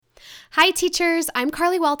Hi, teachers. I'm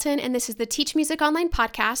Carly Welton, and this is the Teach Music Online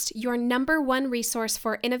podcast, your number one resource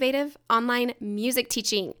for innovative online music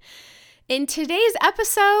teaching. In today's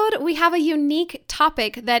episode, we have a unique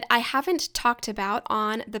topic that I haven't talked about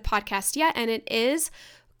on the podcast yet, and it is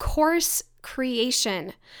course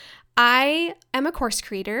creation. I am a course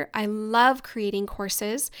creator. I love creating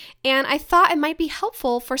courses, and I thought it might be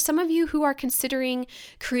helpful for some of you who are considering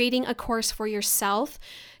creating a course for yourself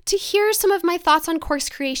to hear some of my thoughts on course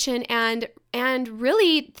creation and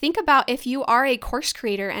really think about if you are a course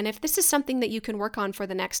creator and if this is something that you can work on for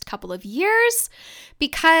the next couple of years,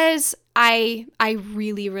 because I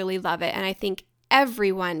really, really love it, and I think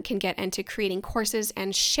everyone can get into creating courses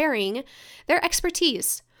and sharing their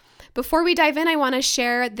expertise. Before we dive in, I want to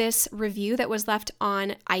share this review that was left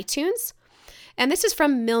on iTunes, and this is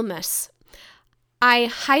from Milmus. I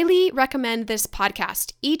highly recommend this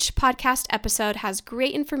podcast. Each podcast episode has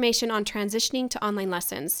great information on transitioning to online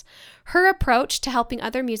lessons. Her approach to helping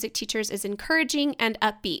other music teachers is encouraging and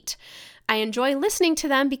upbeat. I enjoy listening to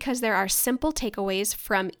them because there are simple takeaways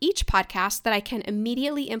from each podcast that I can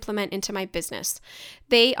immediately implement into my business.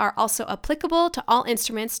 They are also applicable to all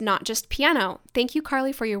instruments, not just piano. Thank you,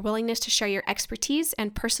 Carly, for your willingness to share your expertise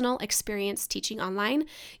and personal experience teaching online.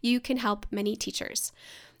 You can help many teachers.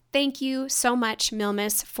 Thank you so much,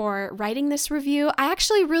 Milmus, for writing this review. I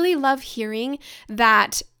actually really love hearing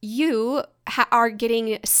that you are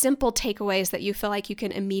getting simple takeaways that you feel like you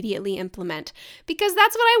can immediately implement, because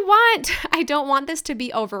that's what I want. I don't want this to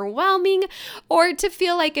be overwhelming or to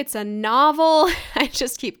feel like it's a novel. I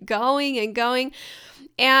just keep going and going.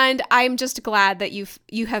 And I'm just glad that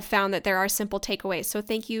you have found that there are simple takeaways. So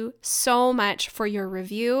thank you so much for your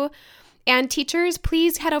review. And teachers,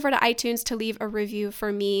 please head over to iTunes to leave a review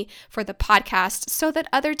for me for the podcast so that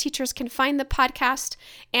other teachers can find the podcast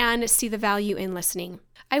and see the value in listening.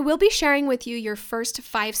 I will be sharing with you your first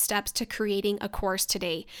 5 steps to creating a course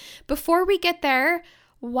today. Before we get there,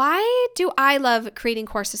 why do I love creating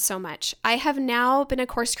courses so much? I have now been a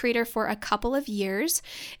course creator for a couple of years,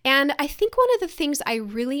 and I think one of the things I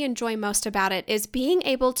really enjoy most about it is being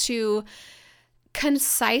able to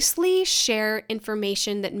concisely share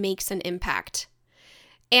information that makes an impact.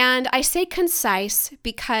 And I say concise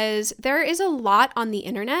because there is a lot on the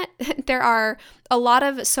internet. There are a lot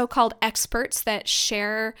of so-called experts that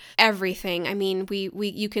share everything. I mean,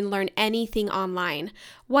 you can learn anything online.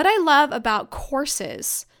 What I love about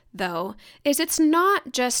courses, though, is it's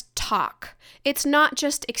not just talk. It's not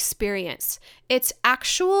just experience. It's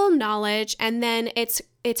actual knowledge, and then it's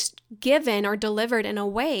given or delivered in a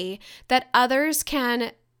way that others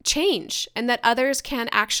can change and that others can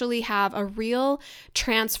actually have a real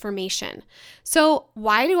transformation. So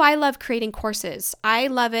why do I love creating courses? I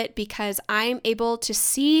love it because I'm able to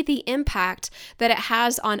see the impact that it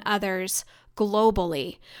has on others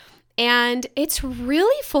globally. And it's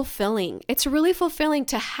really fulfilling. It's really fulfilling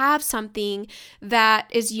to have something that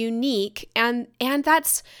is unique and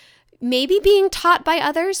that's maybe being taught by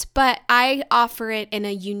others, but I offer it in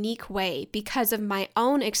a unique way because of my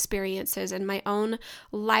own experiences and my own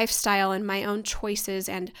lifestyle and my own choices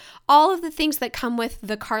and all of the things that come with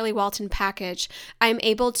the Carly Welton package. I'm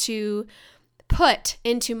able to put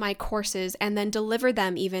into my courses and then deliver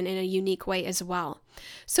them even in a unique way as well.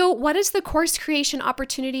 So what is the course creation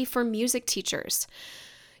opportunity for music teachers?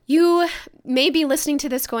 You may be listening to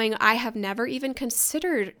this going, I have never even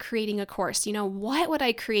considered creating a course. What would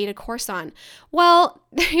I create a course on? Well,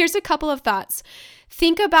 here's a couple of thoughts.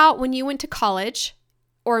 Think about when you went to college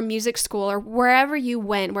or music school or wherever you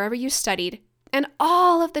went, wherever you studied, and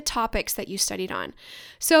all of the topics that you studied on.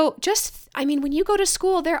 So when you go to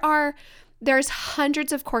school, there's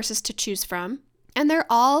hundreds of courses to choose from. And they're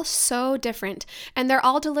all so different, and they're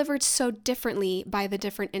all delivered so differently by the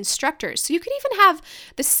different instructors. So you could even have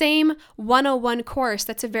the same 101 course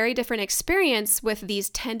that's a very different experience with these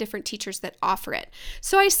 10 different teachers that offer it.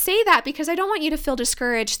 So I say that because I don't want you to feel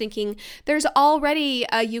discouraged thinking there's already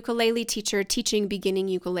a ukulele teacher teaching beginning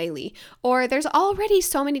ukulele, or there's already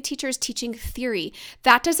so many teachers teaching theory.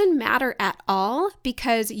 That doesn't matter at all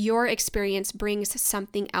because your experience brings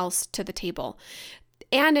something else to the table.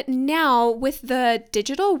 And now with the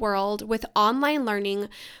digital world, with online learning,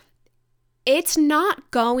 it's not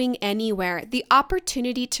going anywhere. The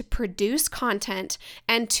opportunity to produce content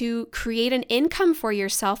and to create an income for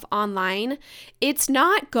yourself online, it's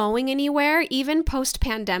not going anywhere, even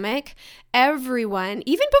post-pandemic. Everyone,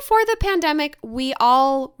 even before the pandemic, we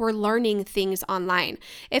all were learning things online.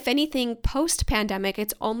 If anything, post-pandemic,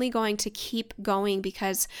 it's only going to keep going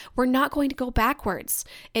because we're not going to go backwards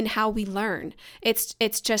in how we learn. It's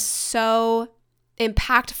just so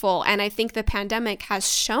impactful. And I think the pandemic has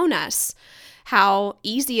shown us how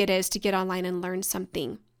easy it is to get online and learn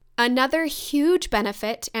something. Another huge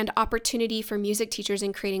benefit and opportunity for music teachers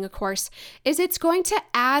in creating a course is it's going to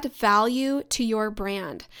add value to your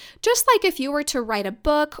brand. Just like if you were to write a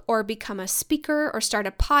book or become a speaker or start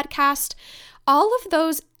a podcast, all of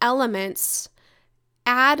those elements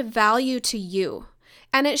add value to you.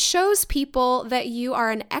 And it shows people that you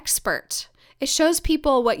are an expert. It shows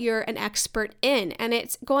people what you're an expert in, and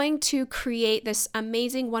it's going to create this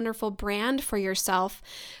amazing, wonderful brand for yourself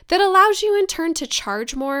that allows you in turn to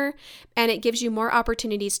charge more, and it gives you more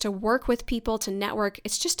opportunities to work with people, to network.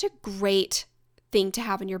 It's just a great thing to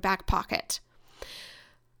have in your back pocket.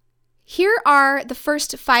 Here are the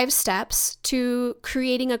first 5 steps to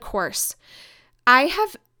creating a course.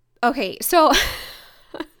 So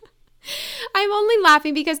I'm only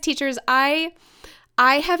laughing because teachers, I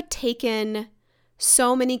have taken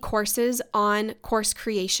so many courses on course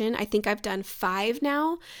creation. I think I've done 5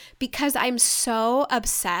 now because I'm so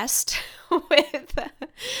obsessed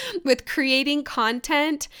with creating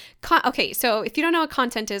content. Okay, so if you don't know what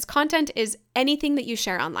content is anything that you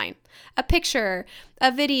share online. A picture,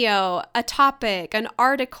 a video, a topic, an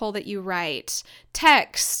article that you write,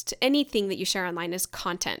 text, anything that you share online is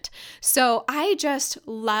content. So I just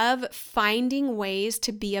love finding ways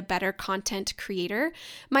to be a better content creator.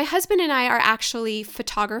 My husband and I are actually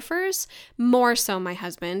photographers, more so my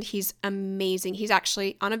husband. He's amazing. He's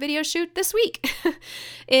actually on a video shoot this week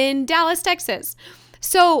in Dallas, Texas.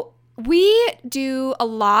 So we do a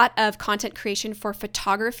lot of content creation for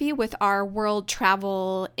photography with our world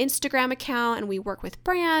travel Instagram account, and we work with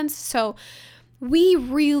brands. So we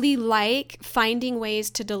really like finding ways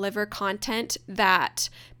to deliver content that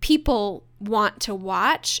people want to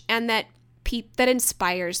watch and that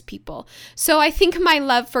inspires people. So I think my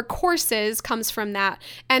love for courses comes from that,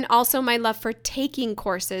 and also my love for taking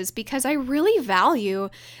courses because I really value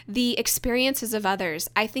the experiences of others.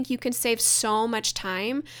 I think you can save so much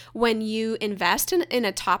time when you invest in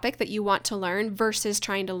a topic that you want to learn versus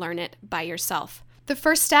trying to learn it by yourself. The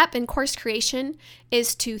first step in course creation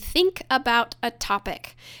is to think about a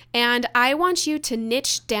topic, and I want you to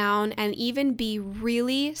niche down and even be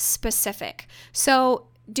really specific. So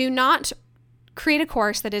do not create a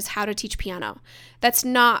course that is how to teach piano. That's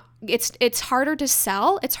not, it's harder to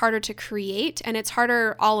sell, it's harder to create, and it's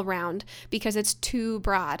harder all around because it's too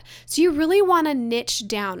broad. So you really want to niche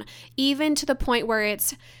down, even to the point where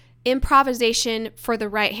it's improvisation for the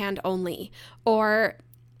right hand only, or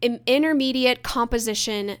intermediate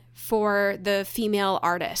composition for the female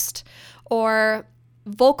artist, or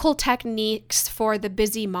vocal techniques for the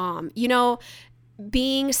busy mom.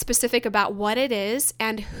 Being specific about what it is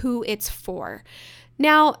and who it's for.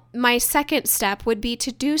 Now, my second step would be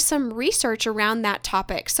to do some research around that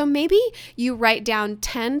topic. So maybe you write down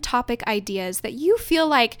 10 topic ideas that you feel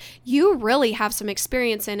like you really have some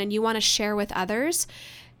experience in and you want to share with others.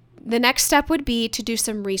 The next step would be to do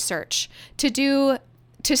some research,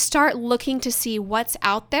 to start looking to see what's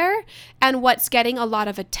out there and what's getting a lot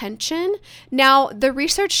of attention. Now, the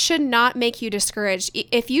research should not make you discouraged.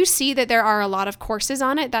 If you see that there are a lot of courses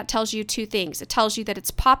on it, that tells you 2 things. It tells you that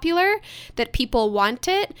it's popular, that people want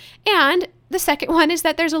it, and the second one is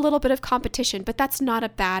that there's a little bit of competition, but that's not a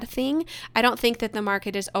bad thing. I don't think that the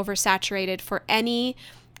market is oversaturated for any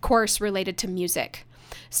course related to music.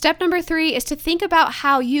 Step number 3 is to think about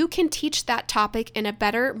how you can teach that topic in a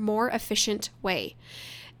better, more efficient way.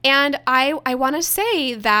 And I want to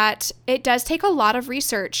say that it does take a lot of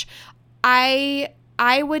research. I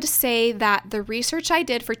would say that the research I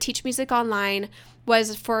did for Teach Music Online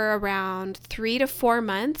was for around 3 to 4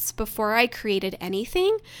 months before I created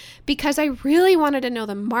anything, because I really wanted to know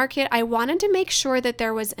the market. I wanted to make sure that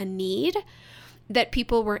there was a need, that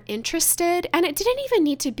people were interested, and it didn't even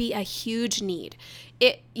need to be a huge need.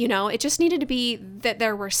 It just needed to be that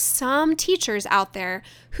there were some teachers out there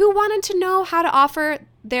who wanted to know how to offer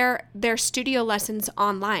their studio lessons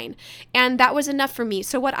online. And that was enough for me.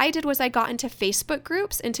 So what I did was I got into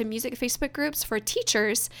music Facebook groups for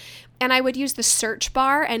teachers, and I would use the search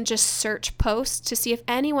bar and just search posts to see if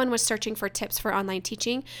anyone was searching for tips for online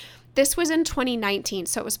teaching. This was in 2019,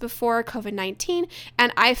 so it was before COVID-19,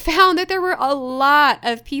 and I found that there were a lot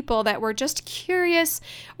of people that were just curious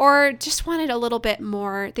or just wanted a little bit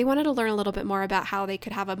more. They wanted to learn a little bit more about how they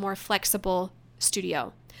could have a more flexible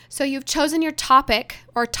studio. So you've chosen your topic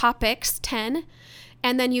or topics, 10,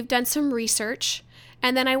 and then you've done some research.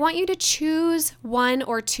 And then I want you to choose 1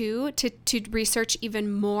 or 2 to research even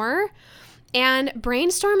more. and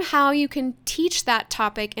brainstorm how you can teach that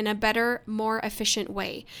topic in a better, more efficient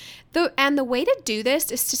way. The way to do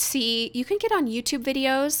this is to see, you can get on YouTube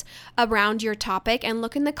videos around your topic and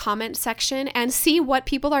look in the comment section and see what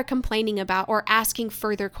people are complaining about or asking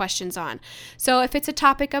further questions on. So if it's a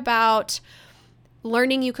topic about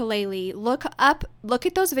learning ukulele, look at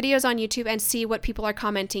those videos on YouTube and see what people are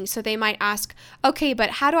commenting. So they might ask, okay, but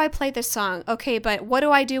how do I play this song? Okay, but what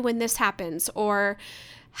do I do when this happens? Or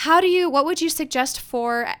what would you suggest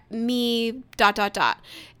for me, ...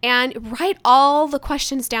 And write all the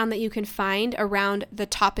questions down that you can find around the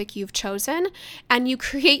topic you've chosen, and you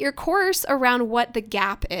create your course around what the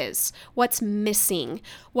gap is, what's missing,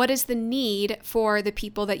 what is the need for the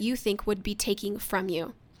people that you think would be taking from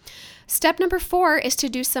you. Step number 4 is to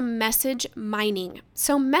do some message mining.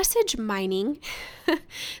 So message mining,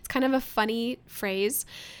 it's kind of a funny phrase.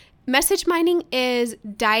 Message mining is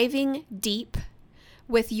diving deep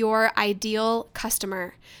with your ideal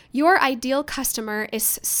customer. Your ideal customer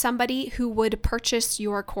is somebody who would purchase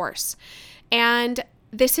your course. And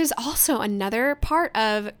this is also another part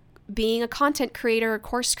of being a content creator or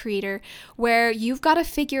course creator, where you've got to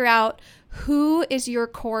figure out who is your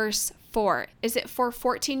course for. Is it for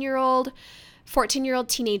 14-year-old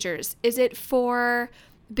teenagers? Is it for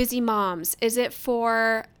busy moms? Is it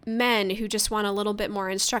for men who just want a little bit more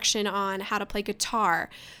instruction on how to play guitar?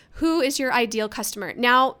 Who is your ideal customer?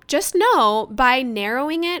 Now, just know, by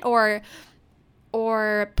narrowing it or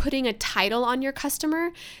putting a title on your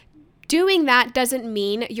customer, doing that doesn't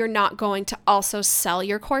mean you're not going to also sell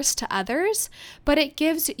your course to others, but it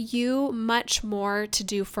gives you much more to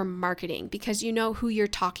do for marketing because you know who you're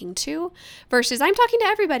talking to versus I'm talking to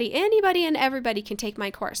everybody. Anybody and everybody can take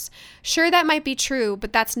my course. Sure, that might be true,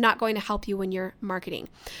 but that's not going to help you when you're marketing.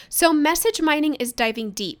 So message mining is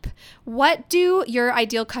diving deep. What do your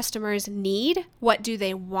ideal customers need? What do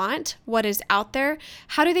they want? What is out there?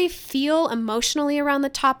 How do they feel emotionally around the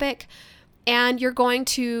topic? And you're going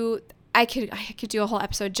to I could do a whole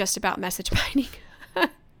episode just about message mining.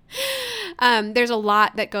 There's a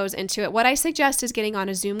lot that goes into it. What I suggest is getting on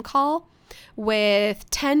a Zoom call with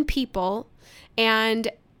 10 people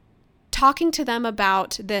and talking to them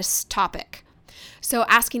about this topic. So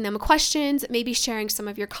asking them questions, maybe sharing some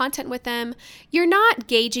of your content with them. You're not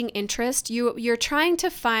gauging interest. You're trying to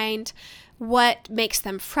find what makes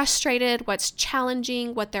them frustrated, what's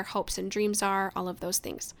challenging, what their hopes and dreams are, all of those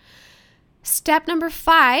things. Step number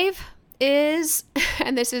 5 is,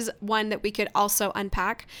 and this is one that we could also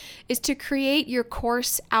unpack, is to create your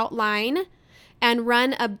course outline and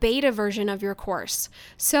run a beta version of your course.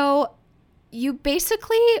 So you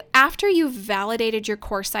basically, after you've validated your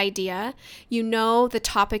course idea, you know the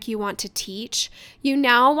topic you want to teach, you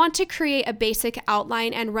now want to create a basic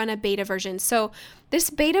outline and run a beta version. So this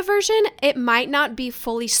beta version, it might not be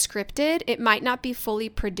fully scripted, it might not be fully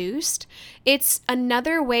produced. It's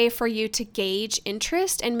another way for you to gauge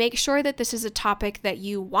interest and make sure that this is a topic that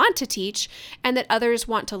you want to teach and that others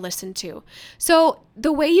want to listen to. So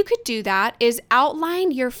the way you could do that is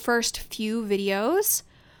outline your first few videos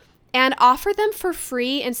and offer them for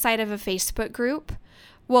free inside of a Facebook group.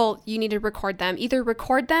 Well, you need to record them. Either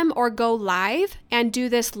record them or go live and do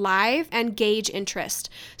this live and gauge interest.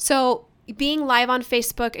 So being live on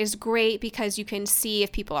Facebook is great because you can see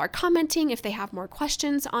if people are commenting, if they have more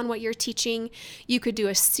questions on what you're teaching. You could do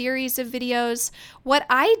a series of videos. What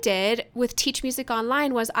I did with Teach Music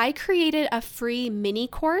Online was I created a free mini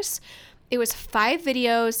course. It was 5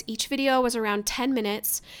 videos. Each video was around 10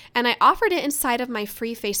 minutes, and I offered it inside of my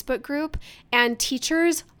free Facebook group, and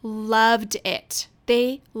teachers loved it.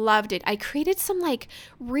 They loved it. I created some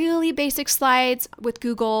really basic slides with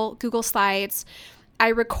Google Slides. I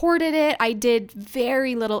recorded it. I did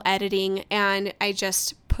very little editing, and I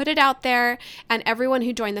just put it out there, and everyone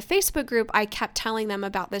who joined the Facebook group, I kept telling them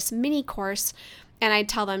about this mini course. And I'd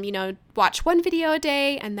tell them, watch 1 video a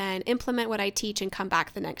day and then implement what I teach and come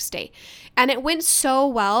back the next day. And it went so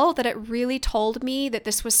well that it really told me that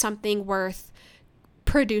this was something worth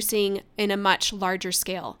producing in a much larger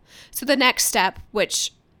scale. So the next step,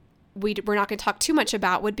 which we're not going to talk too much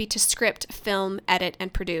about, would be to script, film, edit,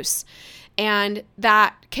 and produce. And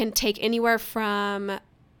that can take anywhere from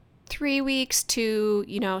 3 weeks to,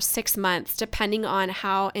 6 months, depending on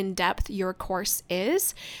how in-depth your course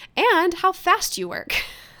is and how fast you work.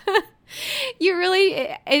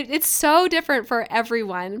 It's so different for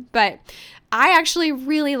everyone, but I actually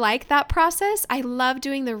really like that process. I love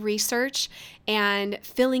doing the research and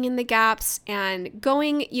filling in the gaps and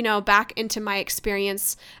going, back into my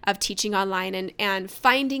experience of teaching online and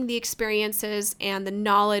finding the experiences and the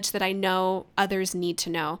knowledge that I know others need to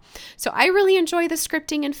know. So I really enjoy the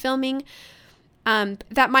scripting and filming.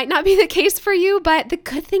 That might not be the case for you, but the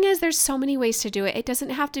good thing is there's so many ways to do it. It doesn't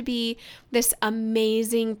have to be this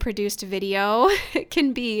amazing produced video. It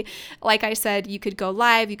can be, like I said, you could go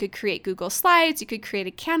live, you could create Google Slides, you could create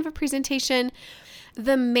a Canva presentation.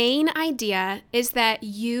 The main idea is that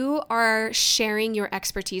you are sharing your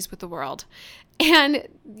expertise with the world. And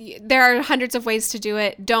there are hundreds of ways to do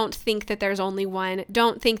it. Don't think that there's only one.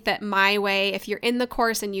 Don't think that my way, if you're in the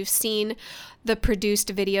course and you've seen the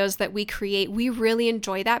produced videos that we create, we really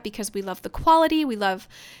enjoy that because we love the quality, we love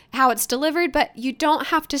how it's delivered, but you don't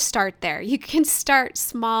have to start there. You can start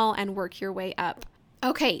small and work your way up.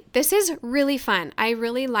 Okay, this is really fun. I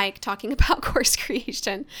really like talking about course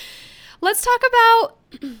creation. Let's talk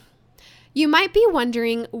about... You might be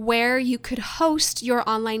wondering where you could host your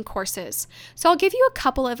online courses. So I'll give you a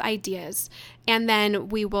couple of ideas and then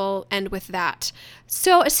we will end with that.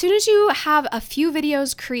 So as soon as you have a few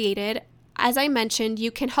videos created, as I mentioned, you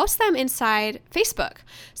can host them inside Facebook.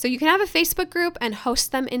 So you can have a Facebook group and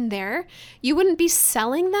host them in there. You wouldn't be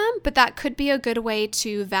selling them, but that could be a good way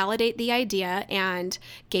to validate the idea and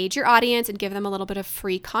gauge your audience and give them a little bit of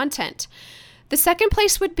free content. The second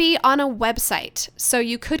place would be on a website. So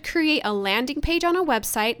you could create a landing page on a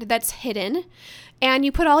website that's hidden, and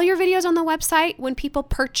you put all your videos on the website. When people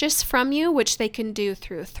purchase from you, which they can do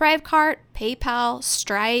through Thrivecart, PayPal,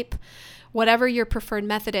 Stripe, whatever your preferred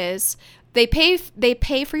method is, they pay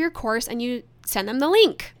for your course and you send them the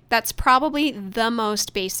link. That's probably the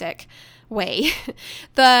most basic way.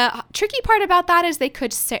 The tricky part about that is they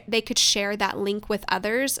could share that link with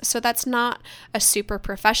others. So that's not a super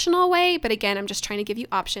professional way, but again, I'm just trying to give you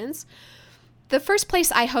options. The first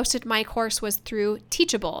place I hosted my course was through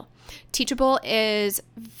Teachable. Teachable is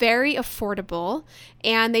very affordable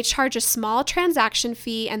and they charge a small transaction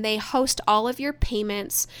fee and they host all of your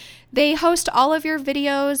payments. They host all of your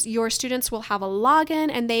videos. Your students will have a login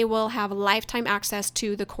and they will have lifetime access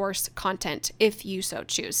to the course content if you so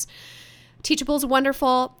choose. Teachable is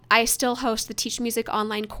wonderful. I still host the Teach Music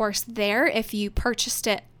online course there. If you purchased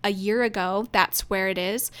it a year ago, that's where it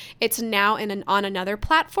is. It's now on another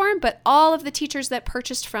platform, but all of the teachers that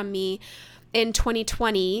purchased from me in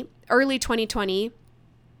 2020, early 2020,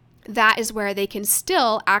 that is where they can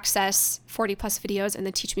still access 40 plus videos in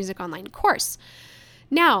the Teach Music online course.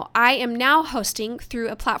 Now, I am now hosting through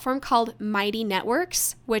a platform called Mighty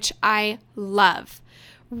Networks, which I love.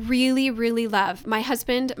 Really, really love. My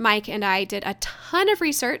husband, Mike, and I did a ton of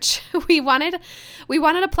research. We wanted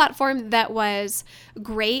a platform that was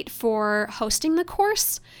great for hosting the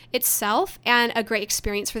course itself and a great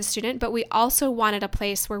experience for the student, but we also wanted a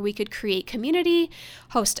place where we could create community,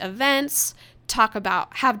 host events,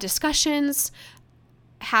 have discussions,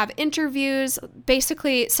 have interviews,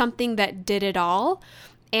 basically something that did it all.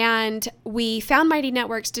 And we found Mighty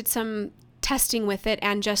Networks, did some testing with it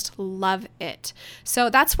and just love it. So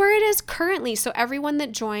that's where it is currently. So everyone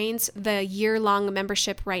that joins the year-long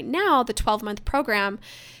membership right now, the 12-month program,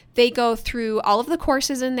 they go through all of the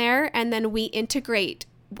courses in there and then we integrate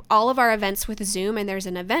all of our events with Zoom, and there's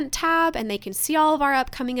an event tab and they can see all of our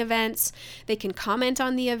upcoming events. They can comment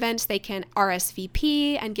on the events. They can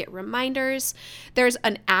RSVP and get reminders. There's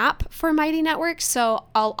an app for Mighty Networks. So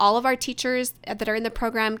all of our teachers that are in the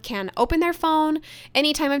program can open their phone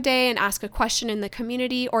any time of day and ask a question in the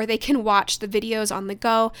community, or they can watch the videos on the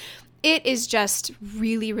go. It is just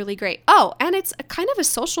really, really great. Oh, and it's a kind of a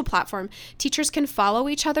social platform. Teachers can follow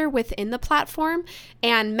each other within the platform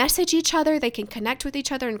and message each other. They can connect with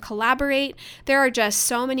each other and collaborate. There are just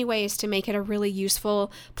so many ways to make it a really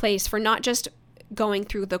useful place for not just going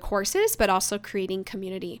through the courses, but also creating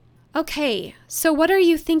community. Okay, so what are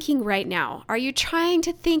you thinking right now? Are you trying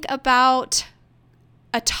to think about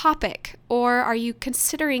a topic, or are you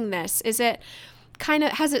considering this?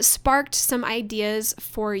 Has it sparked some ideas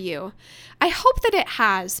for you? I hope that it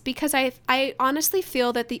has, because I honestly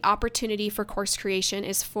feel that the opportunity for course creation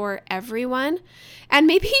is for everyone. And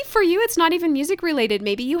maybe for you, it's not even music related.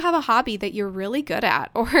 Maybe you have a hobby that you're really good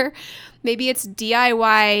at, or maybe it's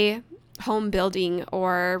DIY home building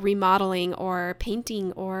or remodeling or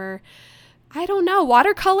painting or, I don't know,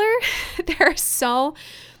 watercolor.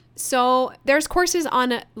 There's courses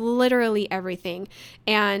on literally everything.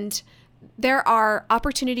 And there are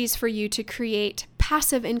opportunities for you to create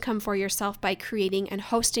passive income for yourself by creating and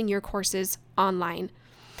hosting your courses online.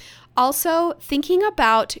 Also, thinking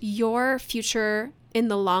about your future in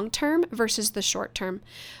the long term versus the short term.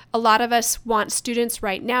 A lot of us want students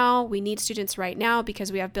right now. We need students right now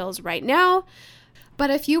because we have bills right now. But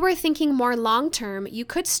if you were thinking more long term, you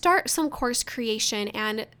could start some course creation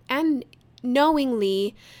and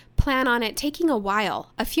knowingly plan on it taking a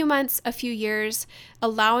while, a few months, a few years,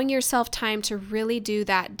 allowing yourself time to really do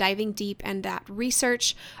that diving deep and that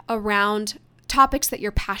research around topics that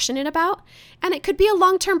you're passionate about. And it could be a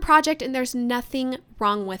long-term project, and there's nothing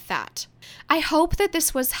wrong with that. I hope that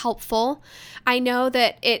this was helpful. I know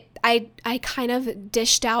that I kind of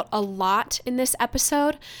dished out a lot in this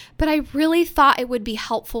episode, but I really thought it would be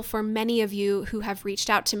helpful for many of you who have reached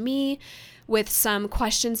out to me with some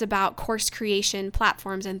questions about course creation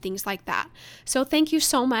platforms and things like that. So thank you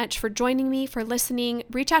so much for joining me, for listening.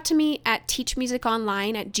 Reach out to me at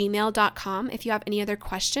teachmusiconline@gmail.com if you have any other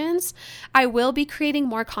questions. I will be creating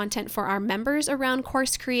more content for our members around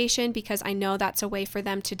course creation because I know that's a way for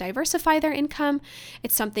them to diversify their income.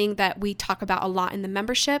 It's something that we talk about a lot in the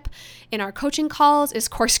membership. In our coaching calls is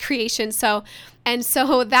course creation. So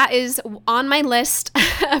that is on my list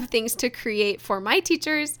of things to create for my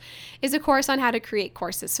teachers, is a course on how to create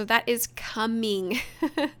courses. So that is coming.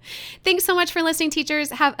 Thanks so much for listening, teachers.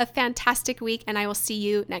 Have a fantastic week, and I will see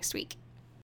you next week.